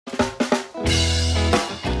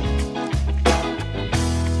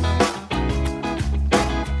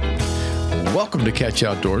Welcome to Catch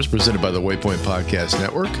Outdoors, presented by the Waypoint Podcast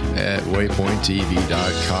Network at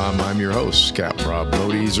waypointtv.com. I'm your host, Captain Rob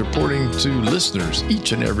Bodies, reporting to listeners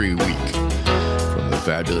each and every week from the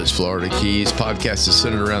fabulous Florida Keys. Podcast is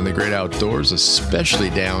centered around the great outdoors, especially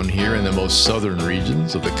down here in the most southern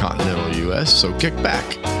regions of the continental U.S. So kick back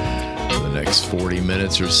for the next 40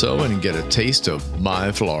 minutes or so and get a taste of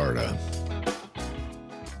my Florida.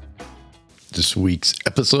 This week's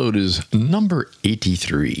episode is number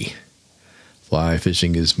 83. Fly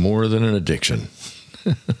fishing is more than an addiction.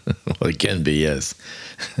 Well, it can be, yes.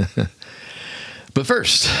 But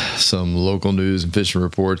first, some local news and fishing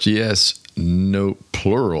reports. Yes, no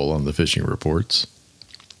plural on the fishing reports.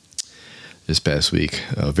 This past week,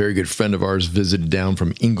 a very good friend of ours visited down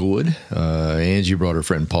from Inglewood. Angie brought her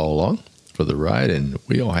friend Paul along for the ride, and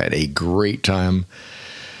we all had a great time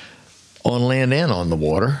on land and on the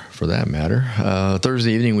water, for that matter.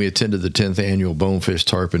 Thursday evening, we attended the 10th annual Bonefish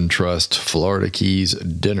Tarpon Trust Florida Keys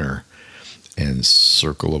dinner and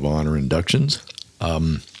Circle of Honor inductions.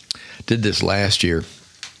 Did this last year.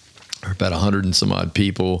 About 100 and some odd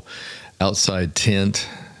people, outside tent.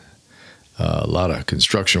 A lot of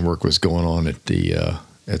construction work was going on at the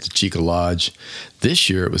Chica Lodge. This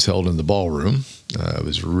year, it was held in the ballroom. It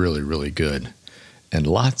was really, really good. And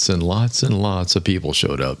lots and lots and lots of people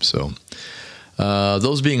showed up. So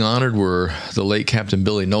those being honored were the late Captain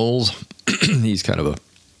Billy Knowles. He's kind of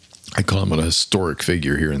I call him a historic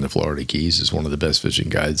figure here in the Florida Keys. He's one of the best fishing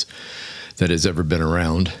guides that has ever been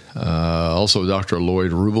around. Also, Dr.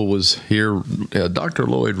 Lloyd Rubel was here. Dr.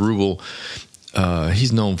 Lloyd Rubel,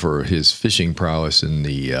 he's known for his fishing prowess in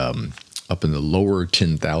the up in the lower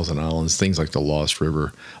 10,000 islands, things like the Lost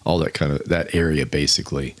River, all that kind of that area,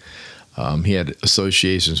 basically. He had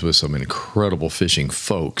associations with some incredible fishing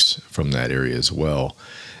folks from that area as well,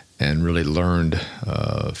 and really learned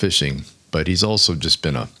fishing. But he's also just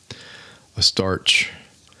been a staunch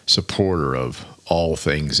supporter of all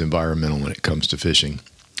things environmental when it comes to fishing.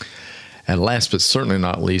 And last but certainly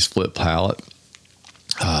not least, Flip Pallett.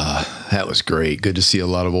 That was great. Good to see a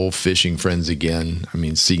lot of old fishing friends again. I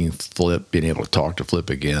mean, seeing Flip, being able to talk to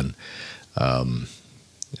Flip again.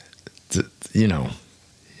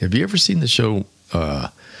 Have you ever seen the show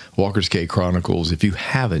Walker's Cay Chronicles? If you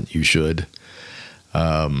haven't, you should.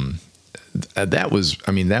 That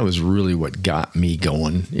was really what got me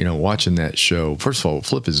going, watching that show. First of all,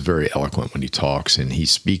 Flip is very eloquent when he talks, and he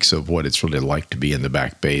speaks of what it's really like to be in the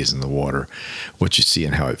back bays in the water, what you see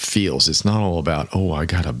and how it feels. It's not all about, oh, I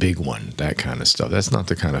got a big one, that kind of stuff. That's not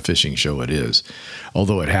the kind of fishing show it is,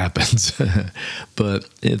 although it happens. But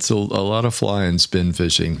it's a lot of fly and spin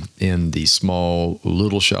fishing in the small,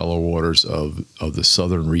 little shallow waters of the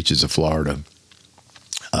southern reaches of Florida.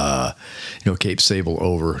 Cape Sable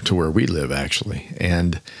over to where we live, actually.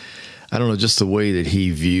 And I don't know, just the way that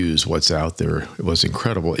he views what's out there was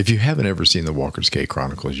incredible. If you haven't ever seen the Walker's Cay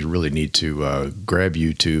Chronicles, you really need to grab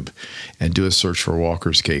YouTube and do a search for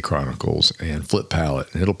Walker's Cay Chronicles and Flip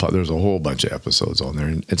Pallett. And there's a whole bunch of episodes on there.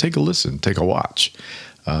 And take a listen, take a watch.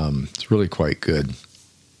 It's really quite good.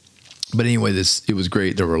 But anyway, it was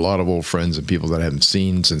great. There were a lot of old friends and people that I haven't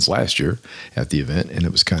seen since last year at the event, and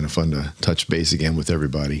it was kind of fun to touch base again with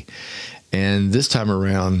everybody. And this time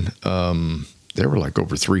around, there were like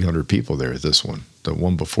over 300 people there at this one. The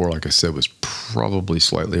one before, like I said, was probably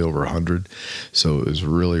slightly over 100. So it was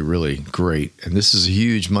really, really great. And this is a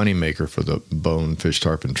huge moneymaker for the Bonefish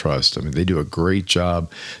Tarpon Trust. I mean, they do a great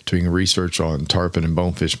job doing research on tarpon and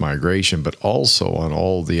bonefish migration, but also on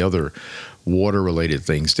all the other water-related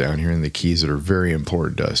things down here in the Keys that are very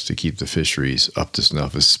important to us to keep the fisheries up to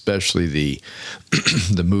snuff, especially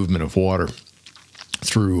the movement of water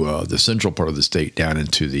through the central part of the state down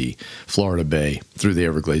into the Florida Bay, through the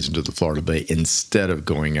Everglades into the Florida Bay, instead of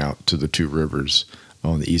going out to the two rivers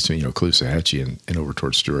on the east, Caloosahatchee and over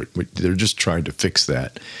towards Stewart. They're just trying to fix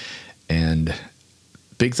that. And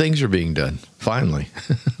big things are being done, finally.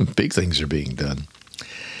 Big things are being done.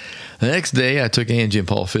 The next day, I took Angie and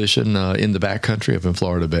Paul fishing in the backcountry up in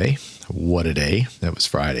Florida Bay. What a day. That was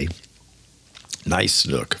Friday. Nice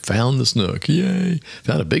snook. Found the snook. Yay.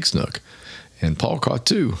 Found a big snook. And Paul caught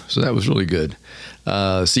two, so that was really good.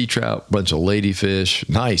 Sea trout, bunch of ladyfish,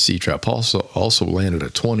 nice sea trout. Paul also landed a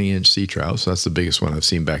 20-inch sea trout, so that's the biggest one I've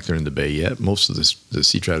seen back there in the bay yet. Most of the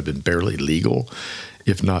sea trout have been barely legal,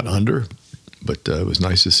 if not under, but it was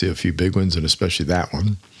nice to see a few big ones, and especially that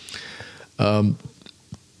one.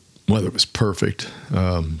 Weather was perfect,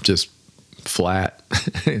 just flat,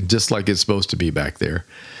 just like it's supposed to be back there.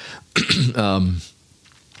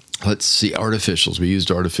 Let's see, artificials. We used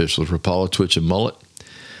artificials, Rapala, Twitch, and Mullet.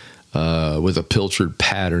 with a pilchard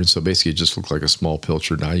pattern. So basically it just looked like a small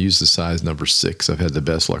pilchard. Now I use the size number 6. I've had the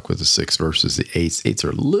best luck with the 6 versus the 8s. 8s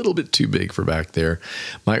are a little bit too big for back there.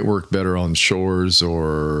 Might work better on shores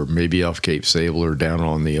or maybe off Cape Sable or down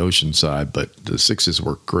on the ocean side, but the 6s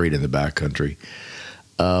work great in the backcountry.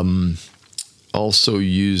 Also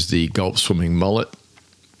use the Gulp Swimming Mullet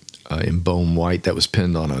in bone white. That was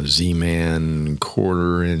pinned on a Z-Man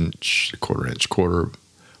quarter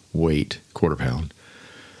pound.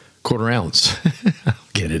 Quarter ounce. I'll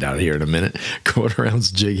get it out of here in a minute. Quarter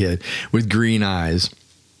ounce jig head with green eyes.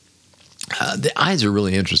 The eyes are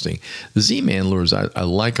really interesting. The Z-Man lures, I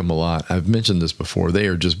like them a lot. I've mentioned this before. They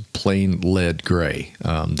are just plain lead gray.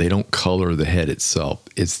 They don't color the head itself.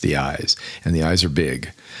 It's the eyes. And the eyes are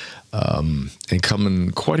big. And come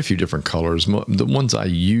in quite a few different colors. The ones I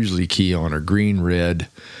usually key on are green, red,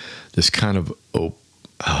 this kind of opal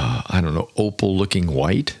looking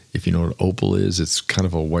white. If you know what opal is, it's kind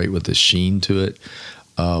of a white with a sheen to it.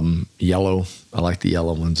 Yellow, I like the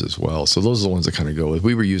yellow ones as well. So those are the ones I kind of go with.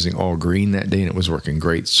 We were using all green that day and it was working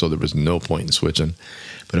great, so there was no point in switching.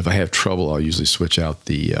 But if I have trouble, I'll usually switch out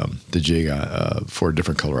the jig for a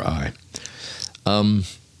different color eye.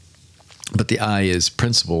 But the eye is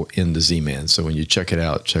principal in the Z-Man. So when you check it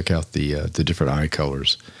out, check out the different eye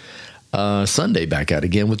colors. Sunday, back out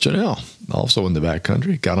again with Janelle, also in the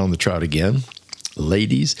backcountry. Got on the trout again,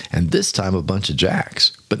 ladies, and this time a bunch of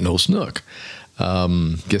jacks, but no snook.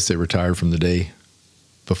 Guess they retired from the day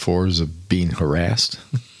before of being harassed.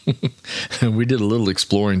 And we did a little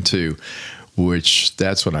exploring too, which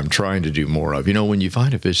that's what I'm trying to do more of. You know, when you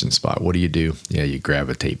find a fishing spot, what do? Yeah, you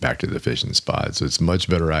gravitate back to the fishing spot. So it's a much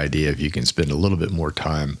better idea if you can spend a little bit more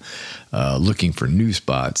time looking for new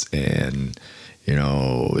spots. And you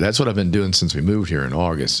know, that's what I've been doing since we moved here in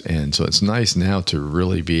August. And so it's nice now to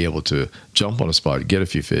really be able to jump on a spot, get a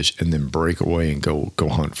few fish, and then break away and go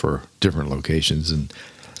hunt for different locations. And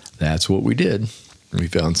that's what we did. We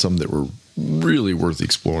found some that were really worth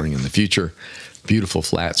exploring in the future. Beautiful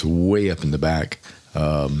flats way up in the back.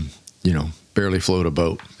 You know, barely float a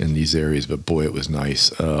boat in these areas, but boy, it was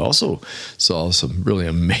nice. Also saw some really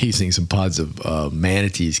amazing, some pods of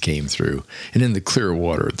manatees came through. And in the clear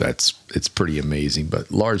water, it's pretty amazing. But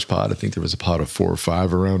large pod, I think there was a pod of 4 or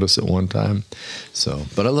 5 around us at one time. So,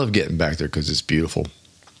 but I love getting back there because it's beautiful.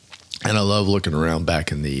 And I love looking around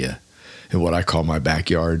back in the in what I call my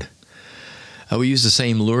backyard. We use the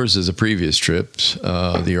same lures as the previous trips.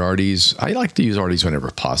 The Arties, I like to use Arties whenever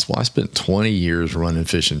possible. I spent 20 years running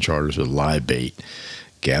fishing charters with live bait,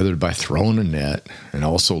 gathered by throwing a net, and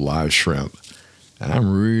also live shrimp. And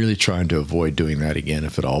I'm really trying to avoid doing that again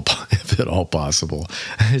if at all possible.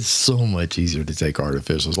 It's so much easier to take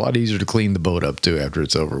artificials. It's a lot easier to clean the boat up too after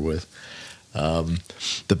it's over with.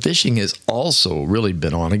 The fishing has also really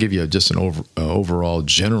been on. I'll give you just an overall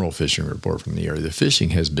general fishing report from the area. The fishing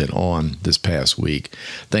has been on this past week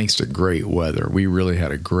thanks to great weather. We really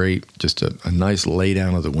had just a nice lay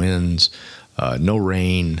down of the winds, no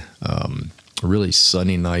rain, really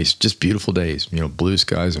sunny, nice, just beautiful days. You know, blue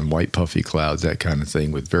skies and white puffy clouds, that kind of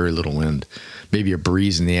thing with very little wind. Maybe a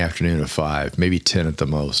breeze in the afternoon of 5, maybe 10 at the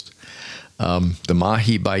most. The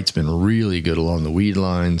mahi bite's been really good along the weed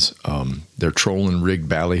lines. They're trolling rigged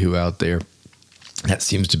ballyhoo out there. That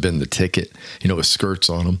seems to have been the ticket, you know, with skirts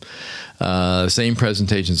on them. Same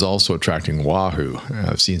presentation is also attracting wahoo.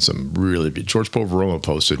 I've seen some really big. George Poveroma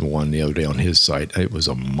posted one the other day on his site. It was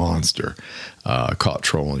a monster caught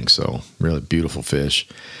trolling, so really beautiful fish.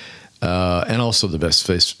 And also the best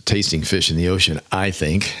tasting fish in the ocean, I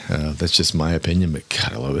think. That's just my opinion, but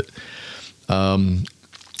God, I love it.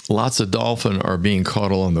 Lots of dolphin are being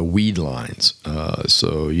caught along the weed lines.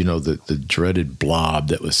 So, you know, the dreaded blob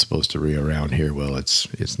that was supposed to be around here, well,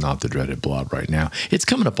 it's not the dreaded blob right now. It's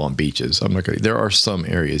coming up on beaches. There are some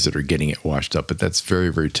areas that are getting it washed up, but that's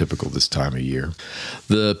very, very typical this time of year.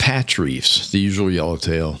 The patch reefs, the usual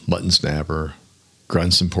yellowtail, mutton snapper,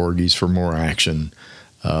 grunts and porgies for more action.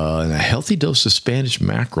 And a healthy dose of Spanish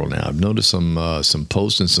mackerel now. I've noticed some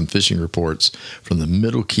posts and some fishing reports from the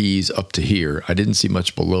Middle Keys up to here. I didn't see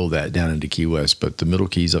much below that down into Key West, but the Middle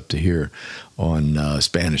Keys up to here on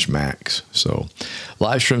Spanish Max. So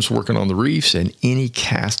live shrimp's working on the reefs and any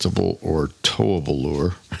castable or towable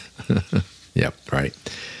lure. Yep, right.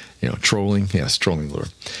 You know, trolling lure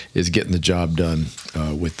is getting the job done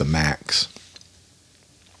with the Max.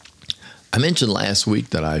 I mentioned last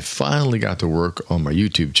week that I finally got to work on my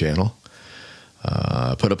YouTube channel.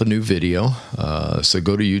 Put up a new video. So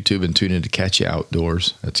go to YouTube and tune in to Catch You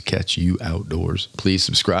Outdoors. That's Catch You Outdoors. Please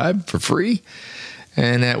subscribe for free.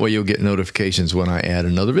 And that way you'll get notifications when I add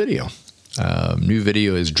another video. New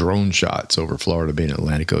video is drone shots over Florida Bay and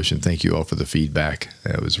Atlantic Ocean. Thank you all for the feedback.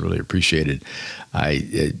 That was really appreciated.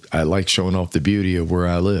 I like showing off the beauty of where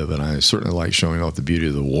I live, and I certainly like showing off the beauty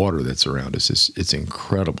of the water that's around us. It's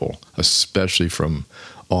incredible, especially from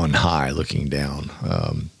on high looking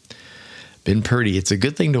down. Been pretty. It's a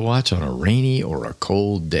good thing to watch on a rainy or a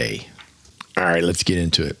cold day. All right, let's get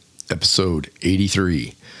into it. Episode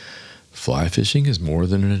 83. Fly fishing is more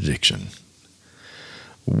than an addiction.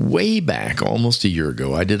 Way back, almost a year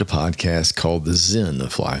ago, I did a podcast called The Zen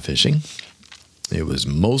of Fly Fishing. It was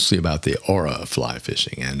mostly about the aura of fly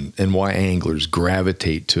fishing and why anglers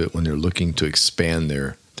gravitate to it when they're looking to expand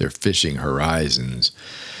their fishing horizons.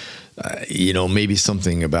 Maybe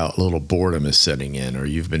something about a little boredom is setting in, or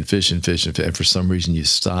you've been fishing, and for some reason you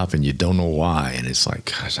stop and you don't know why. And it's like,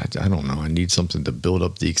 gosh, I don't know. I need something to build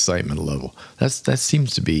up the excitement level. That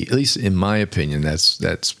seems to be, at least in my opinion,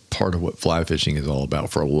 that's part of what fly fishing is all about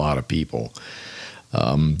for a lot of people.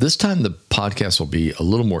 This time the podcast will be a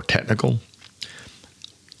little more technical,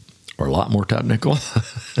 or a lot more technical,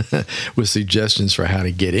 with suggestions for how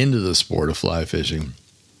to get into the sport of fly fishing,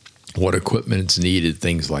 what equipment is needed,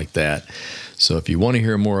 things like that. So if you want to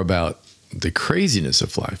hear more about the craziness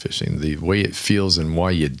of fly fishing, the way it feels and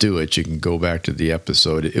why you do it, you can go back to the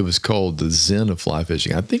episode. It was called The Zen of Fly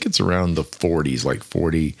Fishing. I think it's around the 40s, like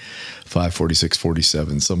 45, 46,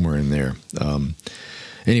 47, somewhere in there.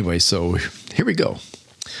 Anyway, so here we go.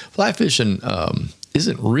 Fly fishing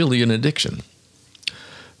isn't really an addiction.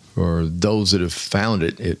 For those that have found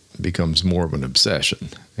it, it becomes more of an obsession.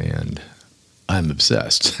 And I'm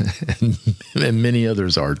obsessed, and many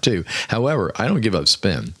others are too. However, I don't give up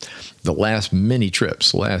spin. The last many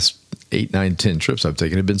trips, the last 8, 9, 10 trips I've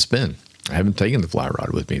taken have been spin. I haven't taken the fly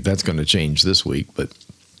rod with me. That's going to change this week, but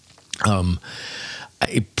I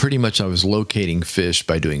was locating fish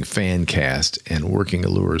by doing fan cast and working a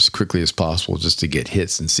lure as quickly as possible just to get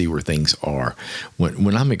hits and see where things are.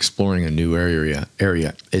 When I'm exploring a new area,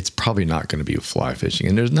 it's probably not going to be fly fishing.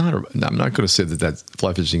 And I'm not going to say that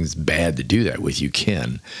fly fishing is bad to do that with. You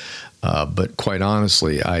can, but quite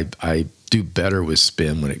honestly, I do better with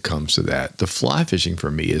spin when it comes to that. The fly fishing for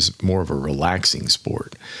me is more of a relaxing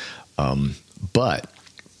sport, but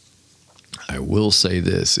I will say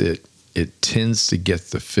this: it tends to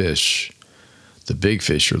get the fish, the big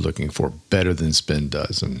fish you're looking for, better than spin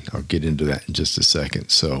does. And I'll get into that in just a second.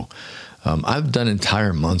 So I've done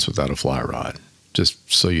entire months without a fly rod,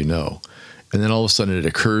 just so you know. And then all of a sudden it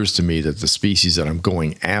occurs to me that the species that I'm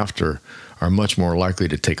going after are much more likely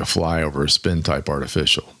to take a fly over a spin type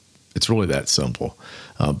artificial. It's really that simple.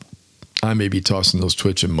 I may be tossing those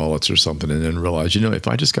twitching mullets or something and then realize, if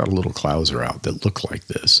I just got a little clouser out that looked like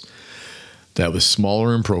this, that was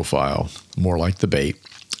smaller in profile, more like the bait,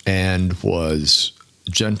 and was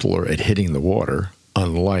gentler at hitting the water,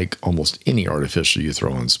 unlike almost any artificial you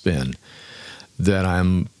throw on spin, that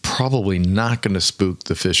I'm probably not going to spook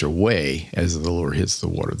the fish away as the lure hits the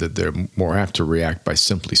water, that they're more apt to react by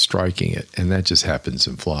simply striking it, and that just happens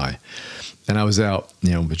in fly. And I was out,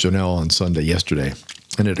 with Jonelle on Sunday yesterday,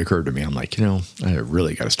 and it occurred to me, I'm like, I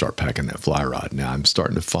really got to start packing that fly rod. Now I'm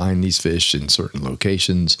starting to find these fish in certain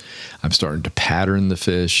locations. I'm starting to pattern the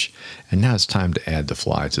fish, and now it's time to add the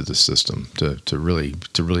fly to the system to really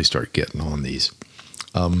start getting on these.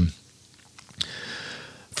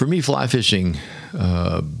 For me, fly fishing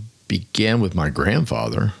began with my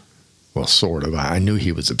grandfather. Well, sort of. I knew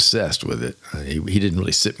he was obsessed with it. He didn't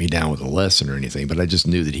really sit me down with a lesson or anything, but I just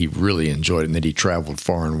knew that he really enjoyed it and that he traveled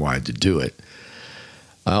far and wide to do it.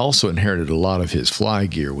 I also inherited a lot of his fly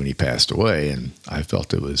gear when he passed away, and I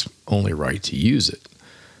felt it was only right to use it.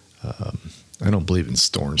 I don't believe in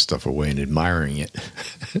storing stuff away and admiring it.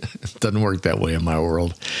 It doesn't work that way in my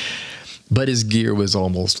world. But his gear was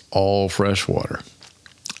almost all freshwater.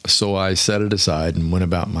 So I set it aside and went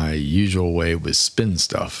about my usual way with spin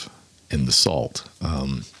stuff in the salt.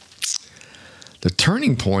 The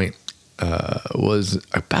turning point was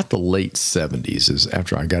about the late 70s, is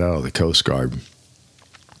after I got out of the Coast Guard.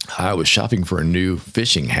 I was shopping for a new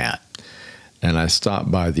fishing hat, and I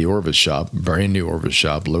stopped by the Orvis shop, brand new Orvis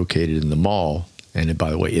shop located in the mall. And by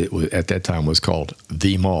the way, it was, at that time was called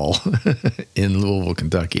The Mall in Louisville,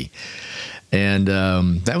 Kentucky. And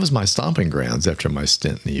that was my stomping grounds after my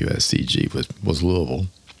stint in the USCG was Louisville.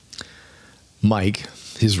 Mike,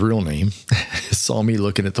 his real name, saw me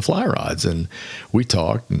looking at the fly rods, and we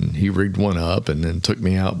talked, and he rigged one up and then took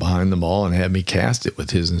me out behind the mall and had me cast it with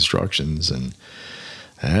his instructions. And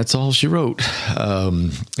that's all she wrote.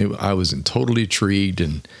 I was totally intrigued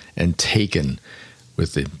and taken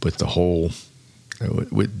with the whole,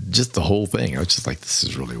 with just the whole thing. I was just like, this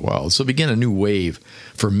is really wild. So it began a new wave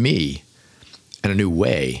for me and a new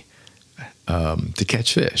way to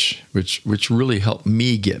catch fish, which really helped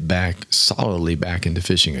me get solidly back into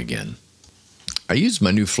fishing again. I used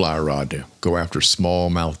my new fly rod to go after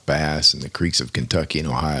smallmouth bass in the creeks of Kentucky and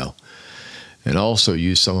Ohio, and also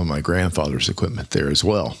used some of my grandfather's equipment there as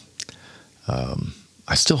well.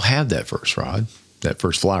 I still have that first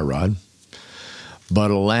fly rod,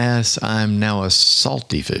 but alas, I'm now a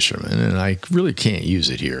salty fisherman, and I really can't use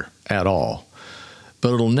it here at all.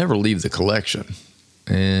 But it'll never leave the collection,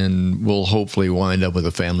 and will hopefully wind up with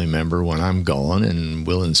a family member when I'm gone, and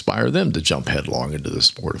will inspire them to jump headlong into the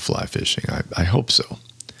sport of fly fishing. I hope so.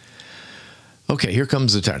 Okay, here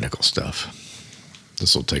comes the technical stuff.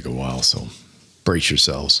 This will take a while, so brace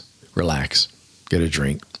yourselves, relax, get a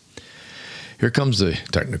drink. Here comes the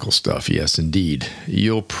technical stuff. Yes, indeed.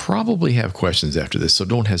 You'll probably have questions after this, so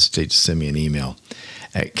don't hesitate to send me an email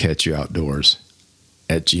at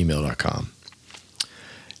catchyououtdoors@gmail.com.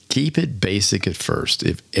 Keep it basic at first.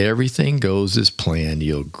 If everything goes as planned,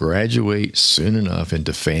 you'll graduate soon enough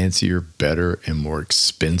into fancier, better, and more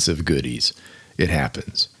expensive goodies. It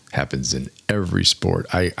happens. Happens in every sport.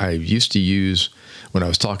 I used to use, when I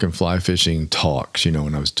was talking fly fishing talks,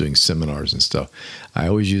 when I was doing seminars and stuff, I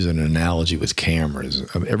always use an analogy with cameras.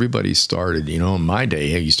 Everybody started, in my day,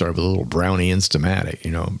 hey, you started with a little Brownie Instamatic,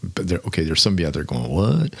 but there's somebody out there going,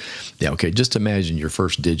 what? Yeah, okay, just imagine your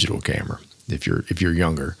first digital camera. If you're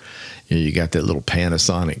younger, you got that little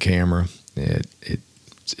Panasonic camera.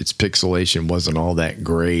 Its pixelation wasn't all that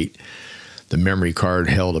great. The memory card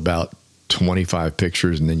held about 25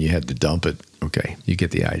 pictures, and then you had to dump it. Okay, you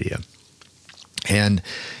get the idea. And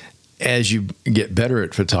as you get better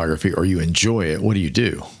at photography, or you enjoy it, what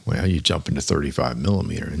do? Well, you jump into 35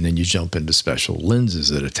 millimeter, and then you jump into special lenses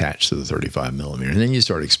that attach to the 35 millimeter. And then you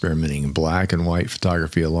start experimenting in black and white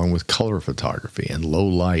photography along with color photography and low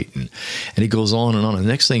light. And it goes on and on. And the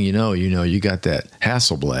next thing you know, you got that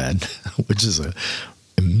Hasselblad, which is an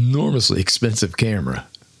enormously expensive camera.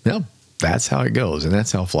 Well, that's how it goes. And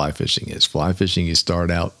that's how fly fishing is. Fly fishing, you start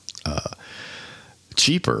out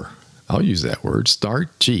cheaper. I'll use that word,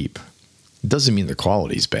 start cheap. It doesn't mean the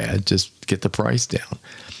quality's bad, just get the price down.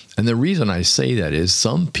 And the reason I say that is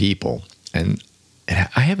some people, and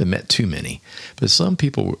I haven't met too many, but some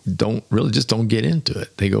people don't get into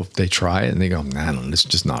it. They try it and they go, nah, no, it's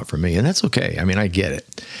just not for me. And that's okay. I mean, I get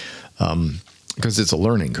it because it's a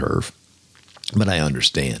learning curve, but I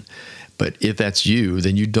understand. But if that's you,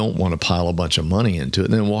 then you don't want to pile a bunch of money into it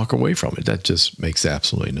and then walk away from it. That just makes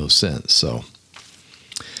absolutely no sense. So,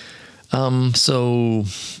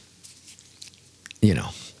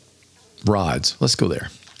 rods. Let's go there.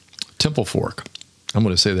 Temple Fork. I'm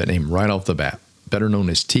going to say that name right off the bat. Better known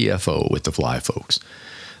as TFO with the fly folks.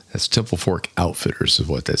 That's Temple Fork Outfitters is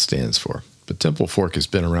what that stands for. But Temple Fork has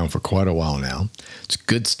been around for quite a while now. It's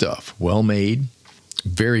good stuff. Well made.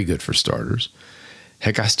 Very good for starters.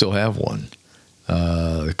 Heck, I still have one.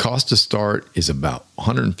 The cost to start is about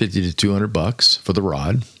 $150 to $200 for the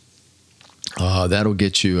rod. That'll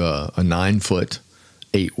get you a 9-foot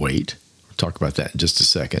 8-weight. We'll talk about that in just a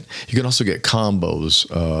second. You can also get combos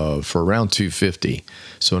for around $250.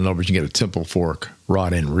 So in other words, you can get a Temple Fork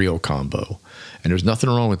rod and reel combo. And there's nothing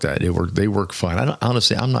wrong with that. They work fine.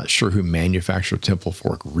 Honestly, I'm not sure who manufactured Temple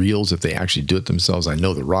Fork reels, if they actually do it themselves. I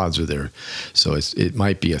know the rods are there. So it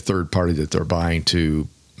might be a third party that they're buying to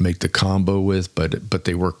make the combo with, but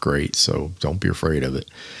they work great. So don't be afraid of it.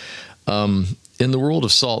 In the world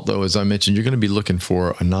of salt, though, as I mentioned, you're going to be looking for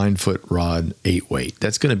a 9-foot rod, 8-weight.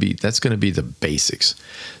 That's going to be the basics.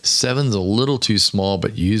 7's a little too small,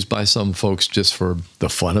 but used by some folks just for the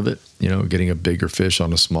fun of it. Getting a bigger fish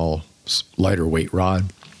on a small, lighter weight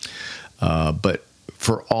rod. But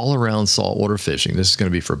for all around saltwater fishing, this is going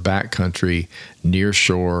to be for backcountry, near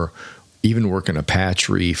shore, even working a patch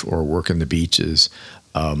reef or working the beaches.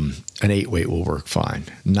 An 8-weight will work fine.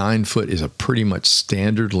 9-foot is a pretty much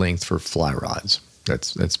standard length for fly rods.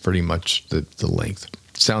 That's pretty much the length.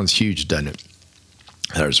 Sounds huge, doesn't it?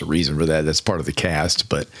 There's a reason for that. That's part of the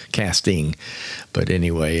casting. But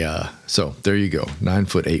anyway, so there you go.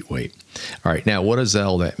 9-foot, 8-weight. All right. Now, what does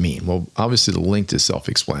all that mean? Well, obviously the length is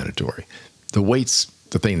self-explanatory. The weight's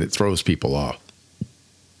the thing that throws people off.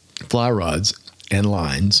 Fly rods and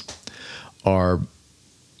lines are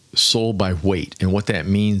sold by weight. And what that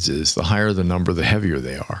means is the higher the number, the heavier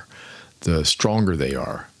they are, the stronger they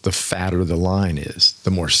are, the fatter the line is,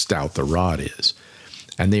 the more stout the rod is.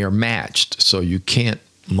 And they are matched. So you can't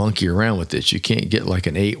monkey around with this. You can't get like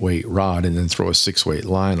an 8-weight rod and then throw a 6-weight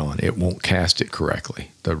line on. It won't cast it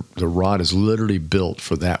correctly. The rod is literally built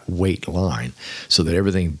for that weight line so that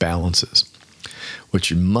everything balances. What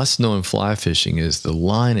you must know in fly fishing is the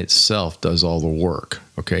line itself does all the work.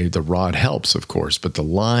 Okay, the rod helps, of course, but the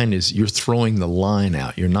line is, you're throwing the line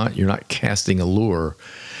out. You're not casting a lure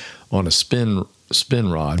on a spin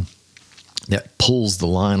rod that pulls the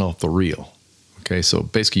line off the reel. Okay, so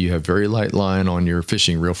basically you have very light line on your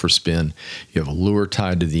fishing reel for spin. You have a lure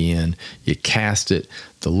tied to the end. You cast it.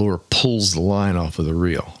 The lure pulls the line off of the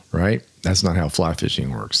reel, right? That's not how fly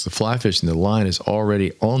fishing works. The fly fishing, the line is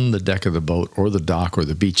already on the deck of the boat or the dock or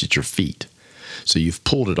the beach at your feet. So you've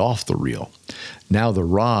pulled it off the reel. Now the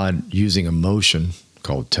rod, using a motion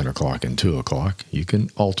called 10 o'clock and 2 o'clock, you can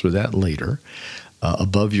alter that later,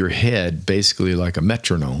 above your head, basically like a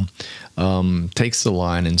metronome, takes the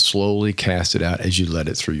line and slowly casts it out as you let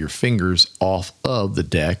it through your fingers off of the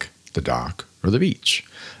deck, the dock, or the beach.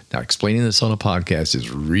 Now, explaining this on a podcast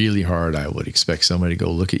is really hard. I would expect somebody to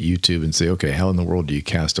go look at YouTube and say, okay, how in the world do you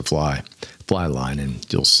cast a fly line? And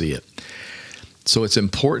you'll see it. So it's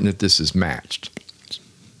important that this is matched. It's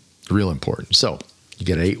real important. So you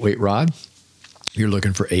get an 8-weight rod. You're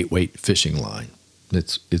looking for 8-weight fishing line.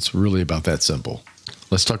 It's really about that simple.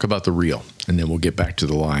 Let's talk about the reel, and then we'll get back to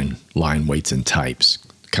the line weights and types.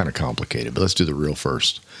 Kind of complicated, but let's do the reel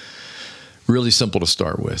first. Really simple to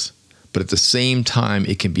start with, but at the same time,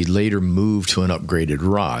 it can be later moved to an upgraded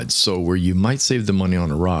rod. So where you might save the money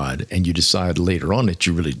on a rod and you decide later on that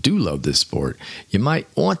you really do love this sport, you might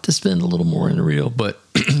want to spend a little more in the reel, but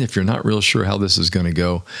if you're not real sure how this is going to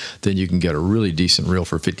go, then you can get a really decent reel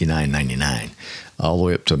for $59.99. all the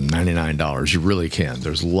way up to $99. You really can.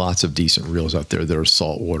 There's lots of decent reels out there that are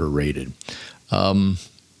saltwater rated.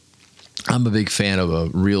 I'm a big fan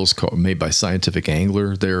of reels made by Scientific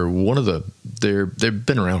Angler. They've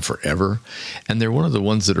been around forever, and they're one of the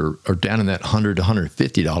ones that are down in that $100 to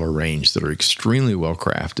 $150 range that are extremely well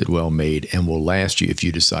crafted, well made, and will last you if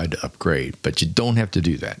you decide to upgrade. But you don't have to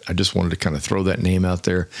do that. I just wanted to kind of throw that name out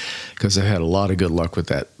there because I've had a lot of good luck with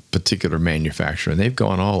that particular manufacturer, and they've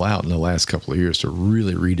gone all out in the last couple of years to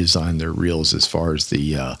really redesign their reels as far as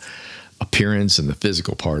the appearance and the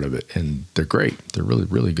physical part of it, and they're great. They're really,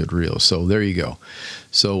 really good reels. So there you go.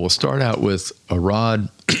 So we'll start out with a rod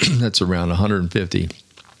that's around 150,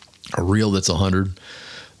 a reel that's 100,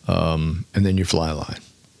 and then your fly line.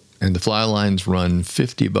 And the fly lines run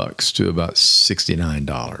 $50 to about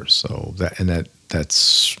 $69. So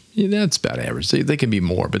that's about average. They can be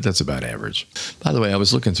more, but that's about average. By the way, I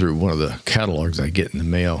was looking through one of the catalogs I get in the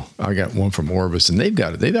mail. I got one from Orvis, and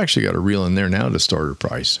they've actually got a reel in there now at a starter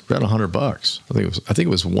price, about $100. I think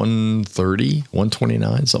it was $130,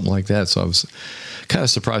 $129, something like that. So I was kind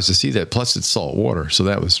of surprised to see that. Plus, it's salt water, so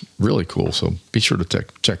that was really cool. So be sure to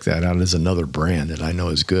check that out. It's another brand that I know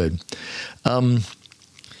is good.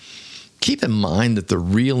 Keep in mind that the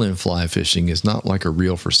reel in fly fishing is not like a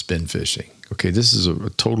reel for spin fishing. Okay, this is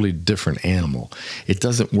a totally different animal. It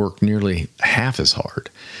doesn't work nearly half as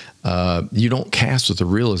hard. You don't cast with the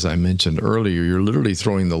reel, as I mentioned earlier. You're literally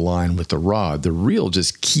throwing the line with the rod. The reel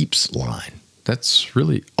just keeps line. That's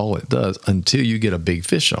really all it does until you get a big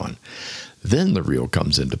fish on. Then the reel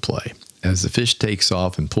comes into play. As the fish takes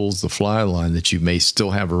off and pulls the fly line that you may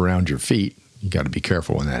still have around your feet, you got to be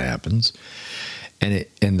careful when that happens.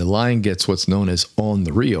 And the line gets what's known as on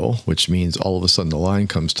the reel, which means all of a sudden the line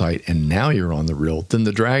comes tight and now you're on the reel. Then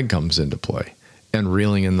the drag comes into play and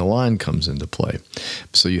reeling in the line comes into play.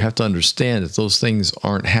 So you have to understand that those things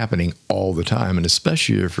aren't happening all the time. And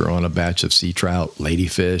especially if you're on a batch of sea trout,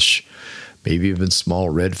 ladyfish, maybe even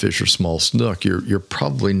small redfish or small snook, you're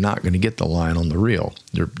probably not going to get the line on the reel.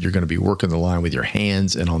 You're going to be working the line with your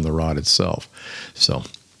hands and on the rod itself. So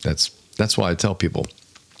that's why I tell people,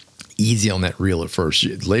 easy on that reel at first.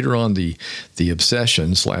 Later on, the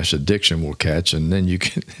obsession / addiction will catch, and then you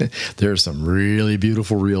can. There are some really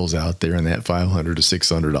beautiful reels out there in that $500 to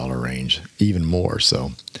 $600 range, even more.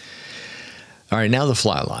 So, all right, now the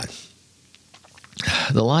fly line.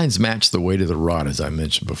 The lines match the weight of the rod, as I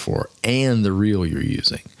mentioned before, and the reel you're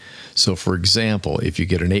using. So, for example, if you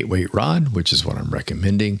get an 8-weight rod, which is what I'm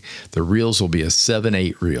recommending, the reels will be a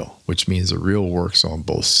 7/8 reel, which means the reel works on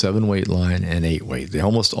both 7-weight line and 8-weight. They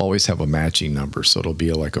almost always have a matching number, so it'll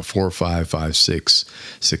be like a 4/5, 5/6,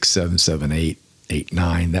 6/7, 7/8,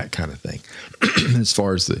 8/9, that kind of thing, as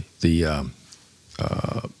far as the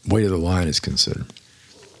weight of the line is considered.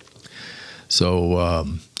 So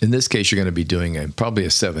in this case, you're going to be doing probably a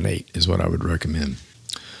 7/8 is what I would recommend.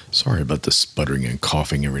 Sorry about the sputtering and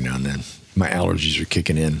coughing every now and then. My allergies are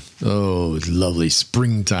kicking in. Oh, it's lovely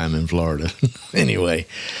springtime in Florida. Anyway,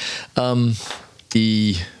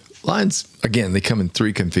 the lines, again, they come in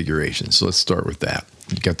 3 configurations. So let's start with that.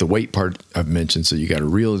 You got the weight part I've mentioned. So you got a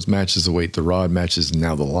reel that matches the weight, the rod matches, and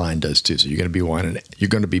now the line does too. So you're going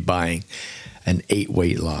to be buying an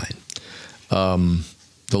 8-weight line.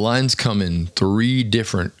 The lines come in 3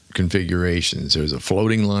 different configurations. There's a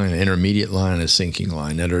floating line, an intermediate line, and a sinking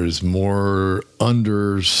line. Now there's more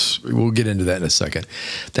unders. We'll get into that in a second.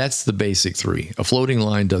 That's the basic 3. A floating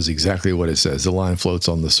line does exactly what it says. The line floats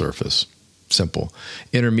on the surface. Simple.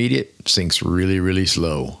 Intermediate sinks really, really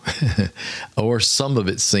slow. Or some of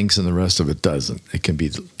it sinks and the rest of it doesn't. It can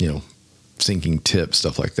be, sinking tip,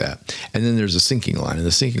 stuff like that. And then there's a sinking line. And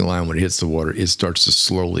the sinking line, when it hits the water, it starts to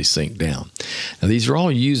slowly sink down. Now, these are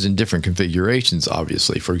all used in different configurations,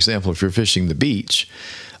 obviously. For example, if you're fishing the beach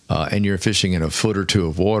and you're fishing in a foot or 2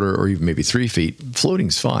 of water, or even maybe 3 feet,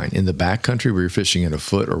 floating's fine. In the backcountry where you're fishing in a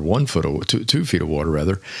foot or 1 foot, or 2 feet of water,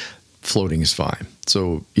 rather, floating is fine.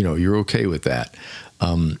 So, you're okay with that.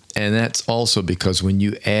 And that's also because when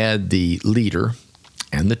you add the leader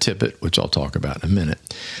and the tippet, which I'll talk about in a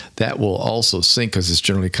minute, that will also sink because it's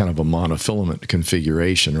generally kind of a monofilament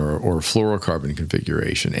configuration or fluorocarbon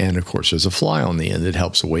configuration. And of course, there's a fly on the end that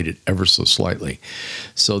helps weight it ever so slightly.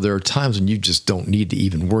 So there are times when you just don't need to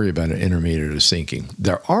even worry about an intermediate or sinking.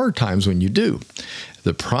 There are times when you do.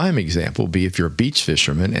 The prime example would be if you're a beach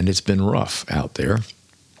fisherman and it's been rough out there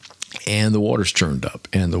and the water's churned up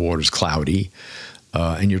and the water's cloudy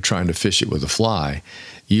and you're trying to fish it with a fly.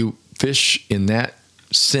 You fish in that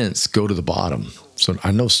sense go to the bottom. So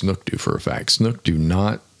I know snook do for a fact. Snook do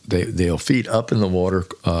not, they'll feed up in the water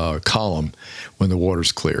column when the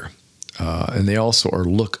water's clear. And they also are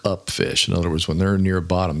look up fish. In other words, when they're near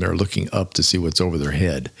bottom, they're looking up to see what's over their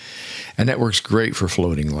head. And that works great for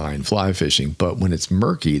floating line, fly fishing. But when it's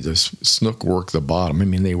murky, the snook work the bottom. I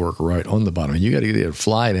mean, they work right on the bottom. And you got to get a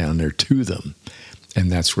fly down there to them.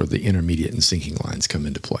 And that's where the intermediate and sinking lines come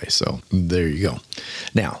into play. So there you go.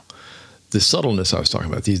 Now, the subtleness I was talking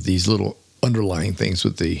about, these little underlying things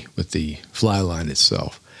with the fly line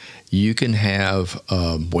itself. You can have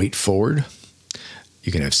weight forward.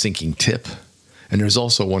 You can have sinking tip. And there's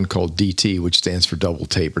also one called DT, which stands for double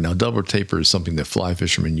taper. Now, double taper is something that fly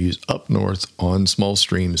fishermen use up north on small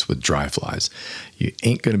streams with dry flies. You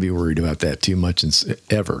ain't going to be worried about that too much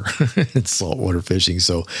ever in saltwater fishing.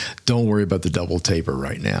 So don't worry about the double taper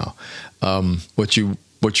right now.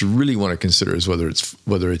 What you really want to consider is whether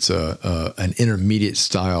it's an intermediate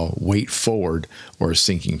style weight forward or a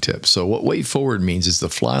sinking tip. So what weight forward means is the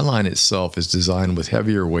fly line itself is designed with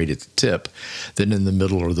heavier weight at the tip than in the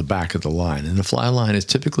middle or the back of the line. And the fly line is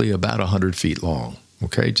typically about 100 feet long.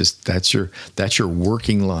 Okay, just that's your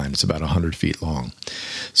working line. It's about 100 feet long.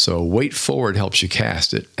 So weight forward helps you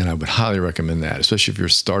cast it, and I would highly recommend that, especially if you're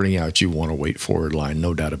starting out. You want a weight forward line,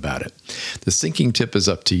 no doubt about it. The sinking tip is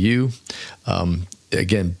up to you.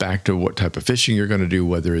 Again, back to what type of fishing you're going to do,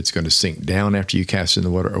 whether it's going to sink down after you cast in the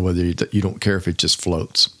water or whether you don't care if it just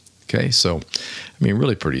floats. Okay, so, I mean,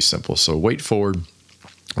 really pretty simple. So weight forward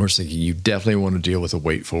or sinking, you definitely want to deal with a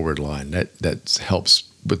weight forward line. That helps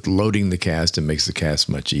with loading the cast and makes the cast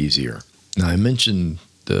much easier. Now, I mentioned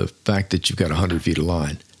the fact that you've got 100 feet of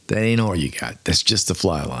line. That ain't all you got. That's just the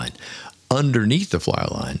fly line. Underneath the fly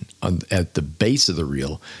line, at the base of the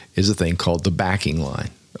reel, is a thing called the backing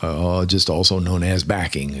line. Just also known as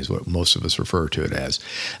backing is what most of us refer to it as.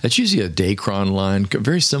 That's usually a Dacron line,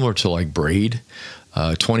 very similar to like braid,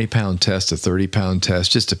 20-pound test to 30-pound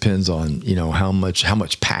test. Just depends on how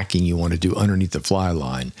much packing you want to do underneath the fly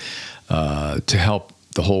line to help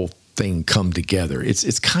the whole thing come together.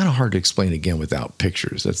 It's kind of hard to explain again without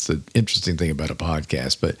pictures. That's the interesting thing about a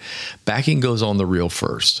podcast. But backing goes on the reel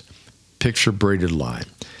first. Picture braided line.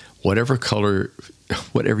 Whatever color,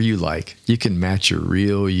 whatever you like, you can match your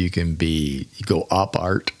reel. You go op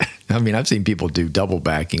art. I mean, I've seen people do double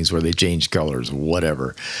backings where they change colors,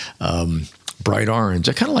 whatever. Bright orange.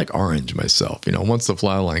 I kind of like orange myself. Once the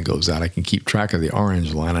fly line goes out, I can keep track of the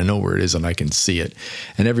orange line. I know where it is and I can see it.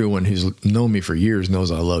 And everyone who's known me for years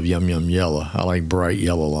knows I love yum yum yellow. I like bright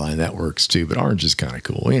yellow line. That works too. But orange is kind of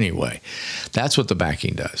cool. Anyway, that's what the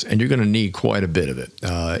backing does. And you're going to need quite a bit of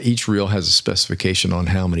it. Each reel has a specification on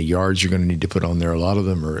how many yards you're going to need to put on there. A lot of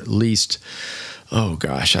them are at least,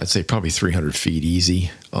 I'd say probably 300 feet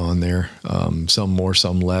easy on there. Some more,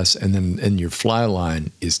 some less. And your fly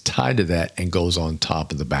line is tied to that and goes on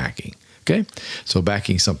top of the backing. Okay? So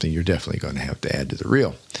backing is something you're definitely going to have to add to the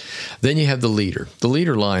reel. Then you have the leader. The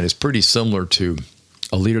leader line is pretty similar to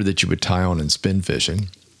a leader that you would tie on in spin fishing,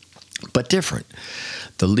 but different.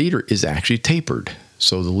 The leader is actually tapered.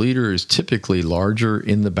 So the leader is typically larger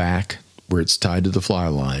in the back where it's tied to the fly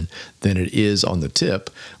line than it is on the tip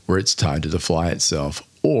where it's tied to the fly itself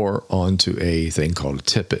or onto a thing called a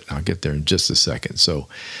tippet. I'll get there in just a second. So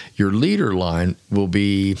your leader line will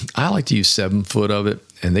be, I like to use 7 foot of it,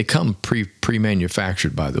 and they come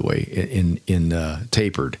pre-manufactured, by the way, in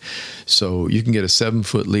tapered. So you can get a 7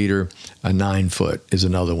 foot leader. A 9 foot is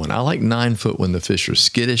another one. I like 9 foot when the fish are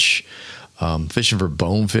skittish. Fishing for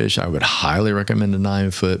bonefish, I would highly recommend a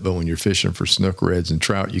 9 foot, but when you're fishing for snook, reds, and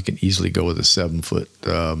trout, you can easily go with a 7 foot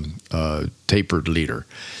tapered leader.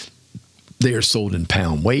 They are sold in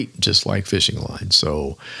pound weight, just like fishing lines.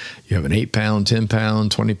 So you have an 8 pound, 10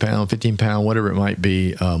 pound, 20 pound, 15 pound, whatever it might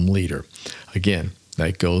be, leader. Again,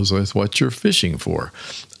 that goes with what you're fishing for.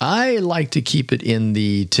 I like to keep it in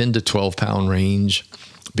the 10 to 12 pound range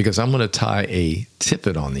because I'm going to tie a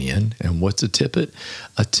tippet on the end. And what's a tippet?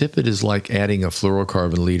 A tippet is like adding a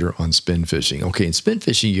fluorocarbon leader on spin fishing. Okay, in spin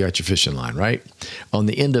fishing, you got your fishing line, right? On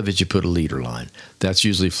the end of it, you put a leader line. That's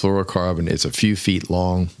usually fluorocarbon. It's a few feet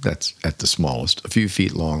long. That's at the smallest, a few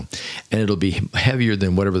feet long. And it'll be heavier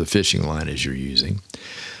than whatever the fishing line is you're using.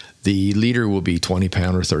 The leader will be 20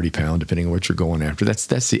 pound or 30 pound, depending on what you're going after.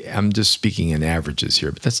 I'm just speaking in averages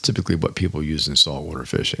here, but that's typically what people use in saltwater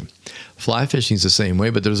fishing. Fly fishing is the same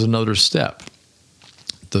way, but there's another step.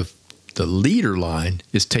 The leader line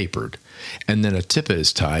is tapered, and then a tippet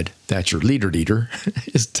is tied. That's your leader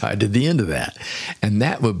is tied to the end of that. And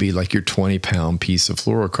that would be like your 20 pound piece of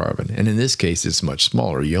fluorocarbon. And in this case, it's much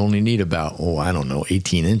smaller. You only need about,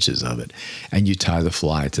 18 inches of it. And you tie the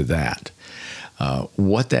fly to that.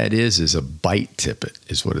 What that is a bite tippet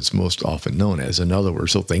is what it's most often known as. In other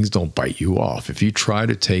words, so things don't bite you off. If you try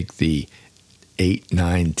to take the 8,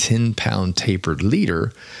 9, 10 pound tapered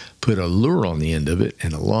leader, put a lure on the end of it,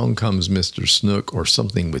 and along comes Mr. Snook or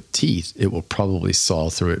something with teeth, it will probably saw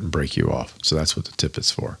through it and break you off. So that's what the tippet's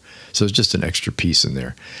for. So it's just an extra piece in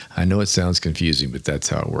there. I know it sounds confusing, but that's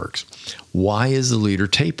how it works. Why is the leader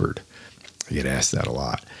tapered? I get asked that a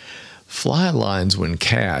lot. Fly lines, when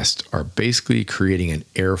cast, are basically creating an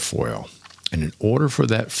airfoil. And in order for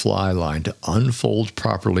that fly line to unfold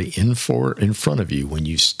properly in front of you when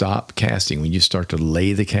you stop casting, when you start to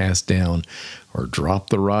lay the cast down or drop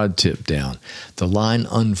the rod tip down, the line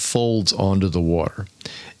unfolds onto the water.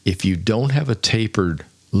 If you don't have a tapered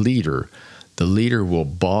leader, the leader will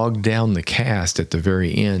bog down the cast at the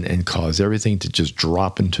very end and cause everything to just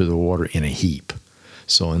drop into the water in a heap.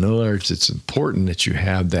 So in other words, it's important that you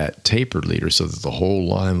have that tapered leader so that the whole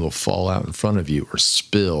line will fall out in front of you or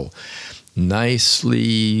spill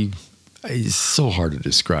nicely. It's so hard to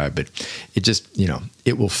describe, but it just,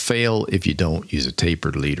 it will fail if you don't use a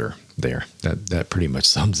tapered leader there. That pretty much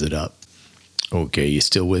sums it up. Okay, you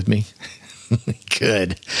still with me?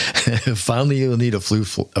 Good. Finally, you'll need a few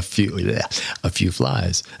flies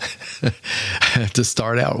to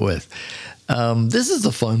start out with. This is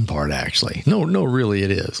the fun part, actually. No, really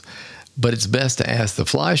it is. But it's best to ask the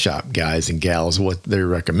fly shop guys and gals what they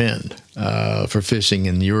recommend for fishing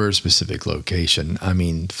in your specific location. I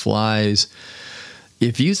mean, flies,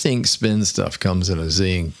 if you think spin stuff comes in a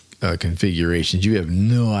zillion configurations, you have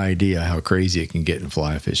no idea how crazy it can get in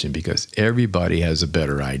fly fishing because everybody has a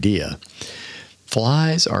better idea.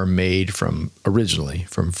 Flies are made originally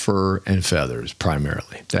from fur and feathers,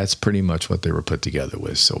 primarily. That's pretty much what they were put together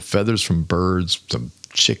with. So feathers from birds, some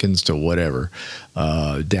chickens to whatever,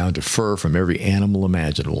 down to fur from every animal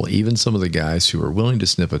imaginable. Even some of the guys who are willing to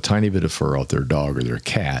snip a tiny bit of fur off their dog or their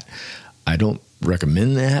cat. I don't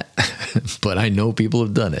recommend that, but I know people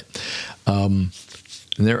have done it.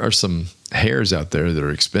 And there are some hairs out there that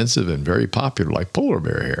are expensive and very popular, like polar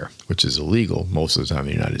bear hair, which is illegal most of the time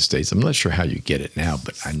in the United States. I'm not sure how you get it now,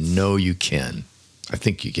 but I know you can. I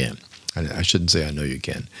think you can. I shouldn't say I know you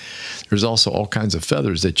can. There's also all kinds of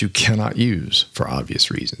feathers that you cannot use for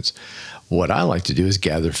obvious reasons. What I like to do is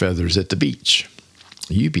gather feathers at the beach.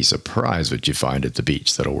 You'd be surprised what you find at the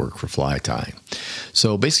beach that'll work for fly tying.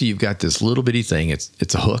 So basically, you've got this little bitty thing.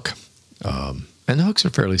 It's a hook. And the hooks are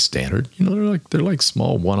fairly standard. They're like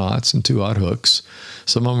small 1/0 and 2/0 hooks.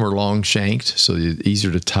 Some of them are long shanked, so it's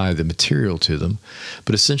easier to tie the material to them.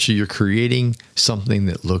 But essentially, you're creating something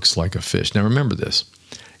that looks like a fish. Now, remember this.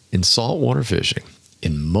 In saltwater fishing,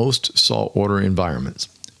 in most saltwater environments,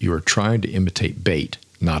 you are trying to imitate bait,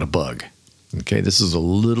 not a bug. Okay, this is a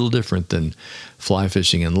little different than fly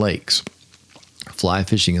fishing in lakes. Fly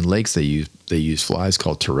fishing in lakes, they use flies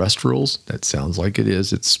called terrestrials. That sounds like it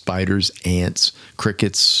is. It's spiders, ants,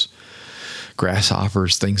 crickets,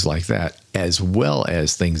 grasshoppers, things like that, as well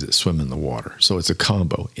as things that swim in the water. So it's a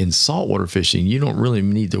combo. In saltwater fishing, you don't really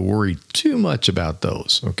need to worry too much about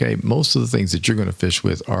those, okay? Most of the things that you're going to fish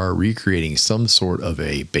with are recreating some sort of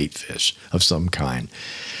a bait fish of some kind.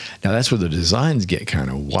 Now, that's where the designs get kind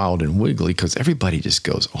of wild and wiggly because everybody just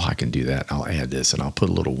goes, oh, I can do that. I'll add this and I'll put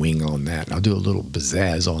a little wing on that. And I'll do a little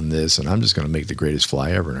pizzazz on this. And I'm just going to make the greatest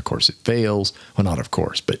fly ever. And of course, it fails. Well, not of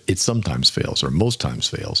course, but it sometimes fails or most times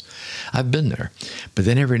fails. I've been there. But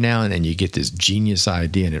then every now and then you get this genius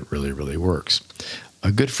idea and it really, really works.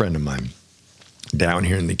 A good friend of mine down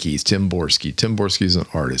here in the Keys, Tim Borski. Tim Borski is an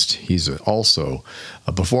artist. He's also,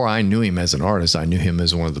 before I knew him as an artist, I knew him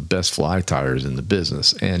as one of the best fly tiers in the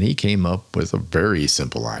business. And he came up with a very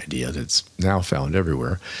simple idea that's now found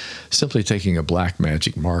everywhere. Simply taking a black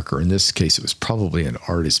magic marker, in this case it was probably an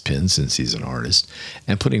artist pen since he's an artist,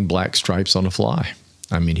 and putting black stripes on a fly.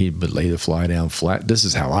 I mean, he would lay the fly down flat. This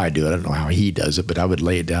is how I do it. I don't know how he does it, but I would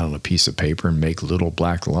lay it down on a piece of paper and make little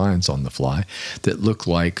black lines on the fly that look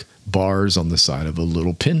like bars on the side of a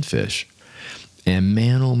little pinfish. And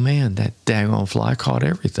man, oh man, that daggone fly caught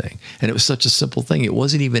everything. And it was such a simple thing. It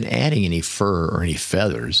wasn't even adding any fur or any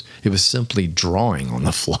feathers. It was simply drawing on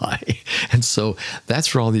the fly. And so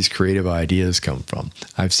that's where all these creative ideas come from.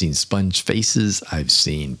 I've seen sponge faces. I've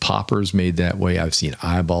seen poppers made that way. I've seen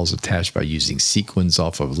eyeballs attached by using sequins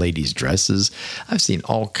off of ladies' dresses. I've seen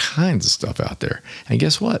all kinds of stuff out there. And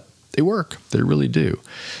guess what? They work. They really do.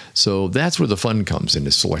 So that's where the fun comes in,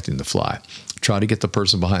 is selecting the fly. Try to get the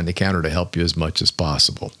person behind the counter to help you as much as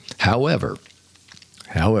possible. However,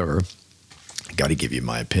 I got to give you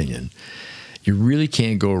my opinion. You really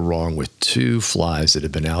can't go wrong with two flies that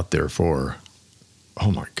have been out there for,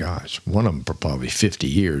 oh my gosh, one of them for probably 50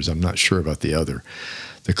 years. I'm not sure about the other.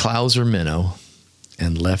 The Clouser Minnow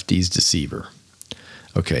and Lefty's Deceiver.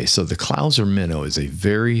 Okay, so the Clouser Minnow is a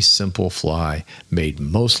very simple fly made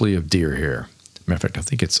mostly of deer hair. Matter of fact, I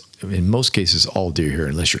think it's, in most cases, all deer hair,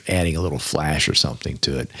 unless you're adding a little flash or something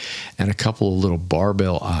to it. And a couple of little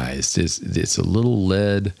barbell eyes. It's a little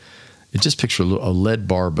lead, just picture a lead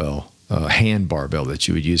barbell, hand barbell that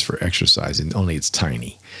you would use for exercising, only it's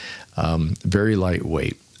tiny. Very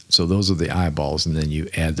lightweight. So those are the eyeballs, and then you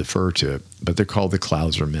add the fur to it. But they're called the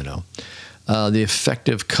Clouser Minnow. The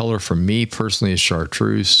effective color for me personally is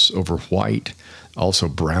chartreuse over white. Also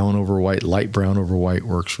brown over white, light brown over white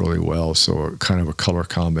works really well. So kind of a color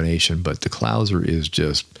combination. But the Clouser is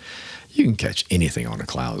just, you can catch anything on a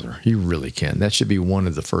Clouser. You really can. That should be one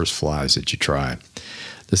of the first flies that you try.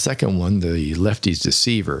 The second one, the Lefty's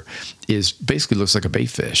Deceiver, is basically looks like a bait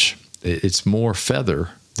fish. It's more feather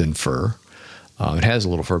than fur. It has a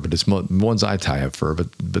little fur, but the ones I tie have fur,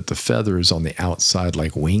 but the feather is on the outside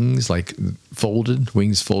like wings, like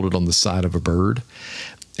wings folded on the side of a bird.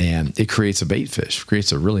 And it creates a bait fish,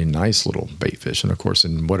 creates a really nice little bait fish. And of course,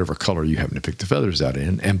 in whatever color you happen to pick the feathers out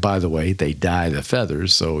in. And by the way, they dye the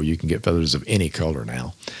feathers, so you can get feathers of any color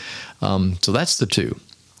now. So that's the two.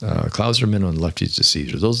 Clouser Minnow and Lefty's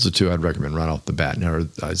Deceiver. Those are the two I'd recommend right off the bat. Now,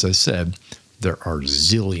 as I said, there are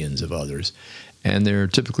zillions of others. And they're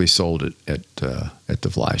typically sold at the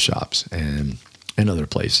fly shops and other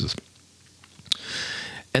places.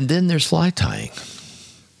 And then there's fly tying.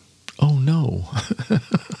 Oh, no.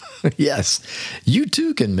 Yes, you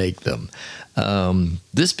too can make them.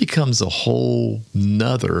 This becomes a whole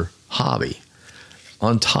nother hobby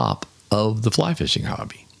on top of the fly fishing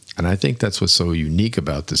hobby. And I think that's what's so unique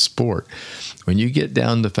about this sport. When you get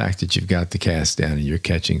down to the fact that you've got the cast down and you're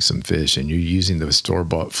catching some fish and you're using those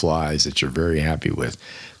store-bought flies that you're very happy with,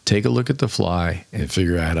 take a look at the fly and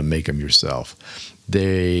figure out how to make them yourself.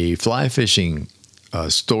 The fly fishing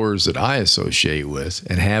stores that I associate with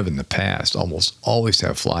and have in the past almost always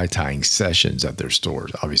have fly tying sessions at their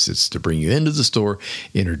stores. Obviously, it's to bring you into the store,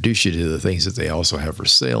 introduce you to the things that they also have for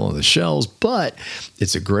sale on the shelves, but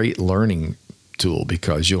it's a great learning tool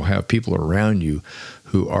because you'll have people around you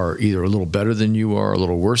who are either a little better than you are, a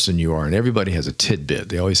little worse than you are, and everybody has a tidbit.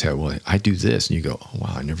 They always have, well, I do this, and you go, oh,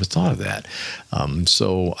 wow, I never thought of that.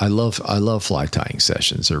 So I love fly tying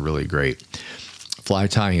sessions. They're really great. Fly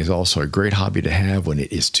tying is also a great hobby to have when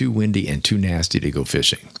it is too windy and too nasty to go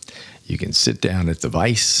fishing. You can sit down at the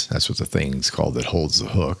vise. That's what the thing's called that holds the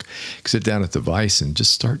hook. You can sit down at the vise and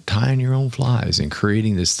just start tying your own flies and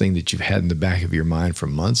creating this thing that you've had in the back of your mind for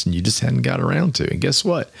months and you just hadn't got around to. And guess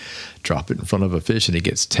what? Drop it in front of a fish and it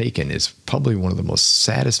gets taken. It's probably one of the most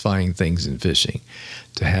satisfying things in fishing,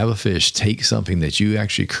 to have a fish take something that you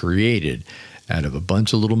actually created out of a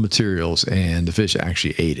bunch of little materials and the fish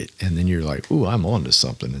actually ate it. And then you're like, ooh, I'm on to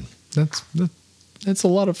something. And that's a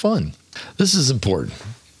lot of fun. This is important.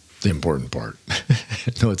 The important part.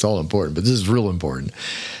 No, it's all important, but this is real important.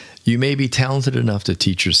 You may be talented enough to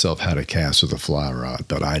teach yourself how to cast with a fly rod,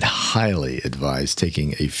 but I'd highly advise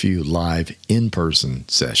taking a few live in-person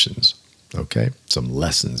sessions, okay? Some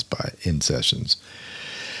lessons in sessions.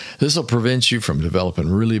 This will prevent you from developing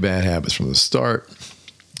really bad habits from the start.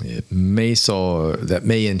 It may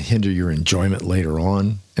hinder your enjoyment later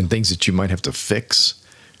on, and things that you might have to fix.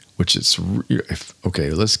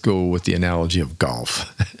 Okay, let's go with the analogy of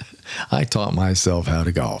golf. I taught myself how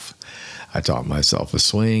to golf. I taught myself a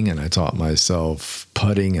swing, and I taught myself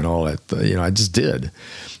putting and all that. I just did.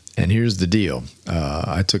 And here's the deal.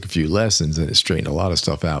 I took a few lessons, and it straightened a lot of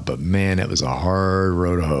stuff out. But man, it was a hard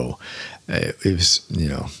road to hoe. It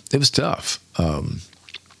was tough.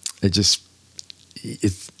 It's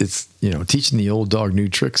teaching the old dog new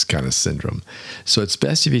tricks kind of syndrome. So it's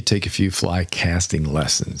best if you take a few fly casting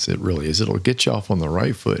lessons. It really is. It'll get you off on the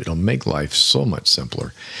right foot. It'll make life so much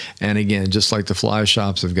simpler. And again, just like the fly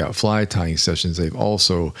shops have got fly tying sessions, they've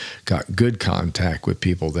also got good contact with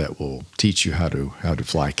people that will teach you how to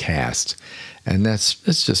fly cast. And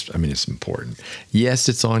it's important. Yes,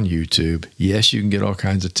 it's on YouTube. Yes, you can get all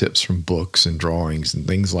kinds of tips from books and drawings and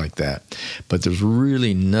things like that. But there's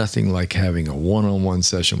really nothing like having a one-on-one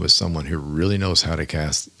session with someone who really knows how to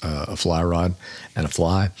cast a fly rod and a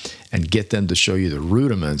fly, and get them to show you the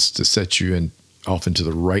rudiments to set you off into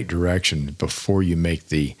the right direction before you make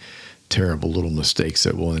the terrible little mistakes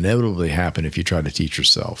that will inevitably happen if you try to teach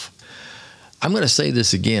yourself. I'm going to say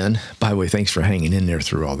this again. By the way, thanks for hanging in there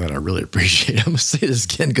through all that. I really appreciate it. I'm going to say this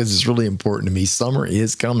again because it's really important to me. Summer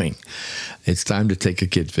is coming. It's time to take a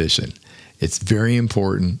kid fishing. It's very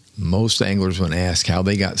important. Most anglers, when asked how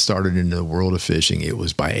they got started into the world of fishing, it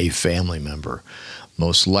was by a family member.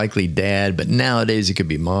 Most likely dad, but nowadays it could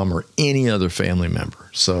be mom or any other family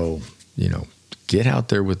member. So, get out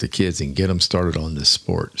there with the kids and get them started on this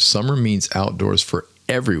sport. Summer means outdoors for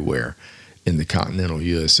everywhere in the continental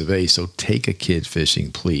US of A. So take a kid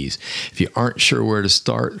fishing, please. If you aren't sure where to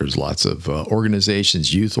start, there's lots of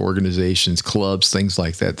organizations, youth organizations, clubs, things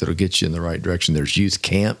like that that'll get you in the right direction. There's youth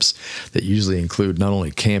camps that usually include not only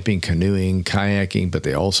camping, canoeing, kayaking, but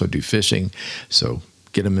they also do fishing. So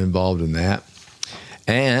get them involved in that.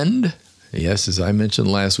 And yes, as I mentioned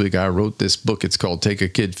last week, I wrote this book. It's called Take a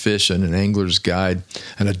Kid Fishing, an adult's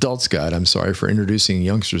guide, for introducing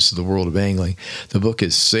youngsters to the world of angling. The book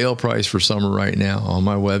is sale price for summer right now on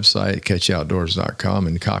my website, catchoutdoors.com,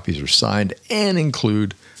 and copies are signed and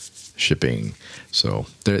include shipping. So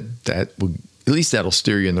that will, at least that'll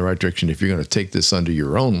steer you in the right direction if you're going to take this under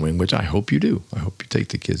your own wing, which I hope you do. I hope you take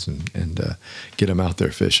the kids and get them out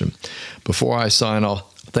there fishing. Before I sign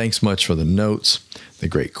off, thanks much for the notes, the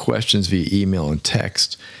great questions via email and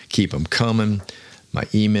text. Keep them coming. My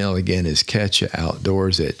email again is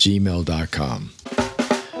catchoutdoors@gmail.com.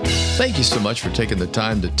 Thank you so much for taking the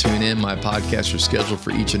time to tune in. My podcasts are scheduled for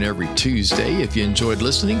each and every Tuesday. If you enjoyed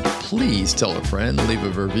listening, please tell a friend, leave a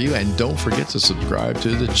review, and don't forget to subscribe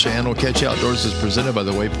to the channel. Catch Outdoors is presented by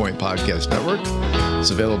the Waypoint Podcast Network. It's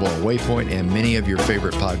available on Waypoint and many of your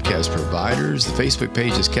favorite podcast providers. The Facebook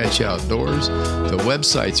page is Catch Outdoors. The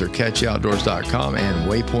websites are catchoutdoors.com and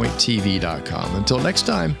waypointtv.com. Until next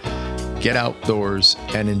time, get outdoors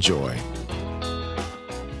and enjoy.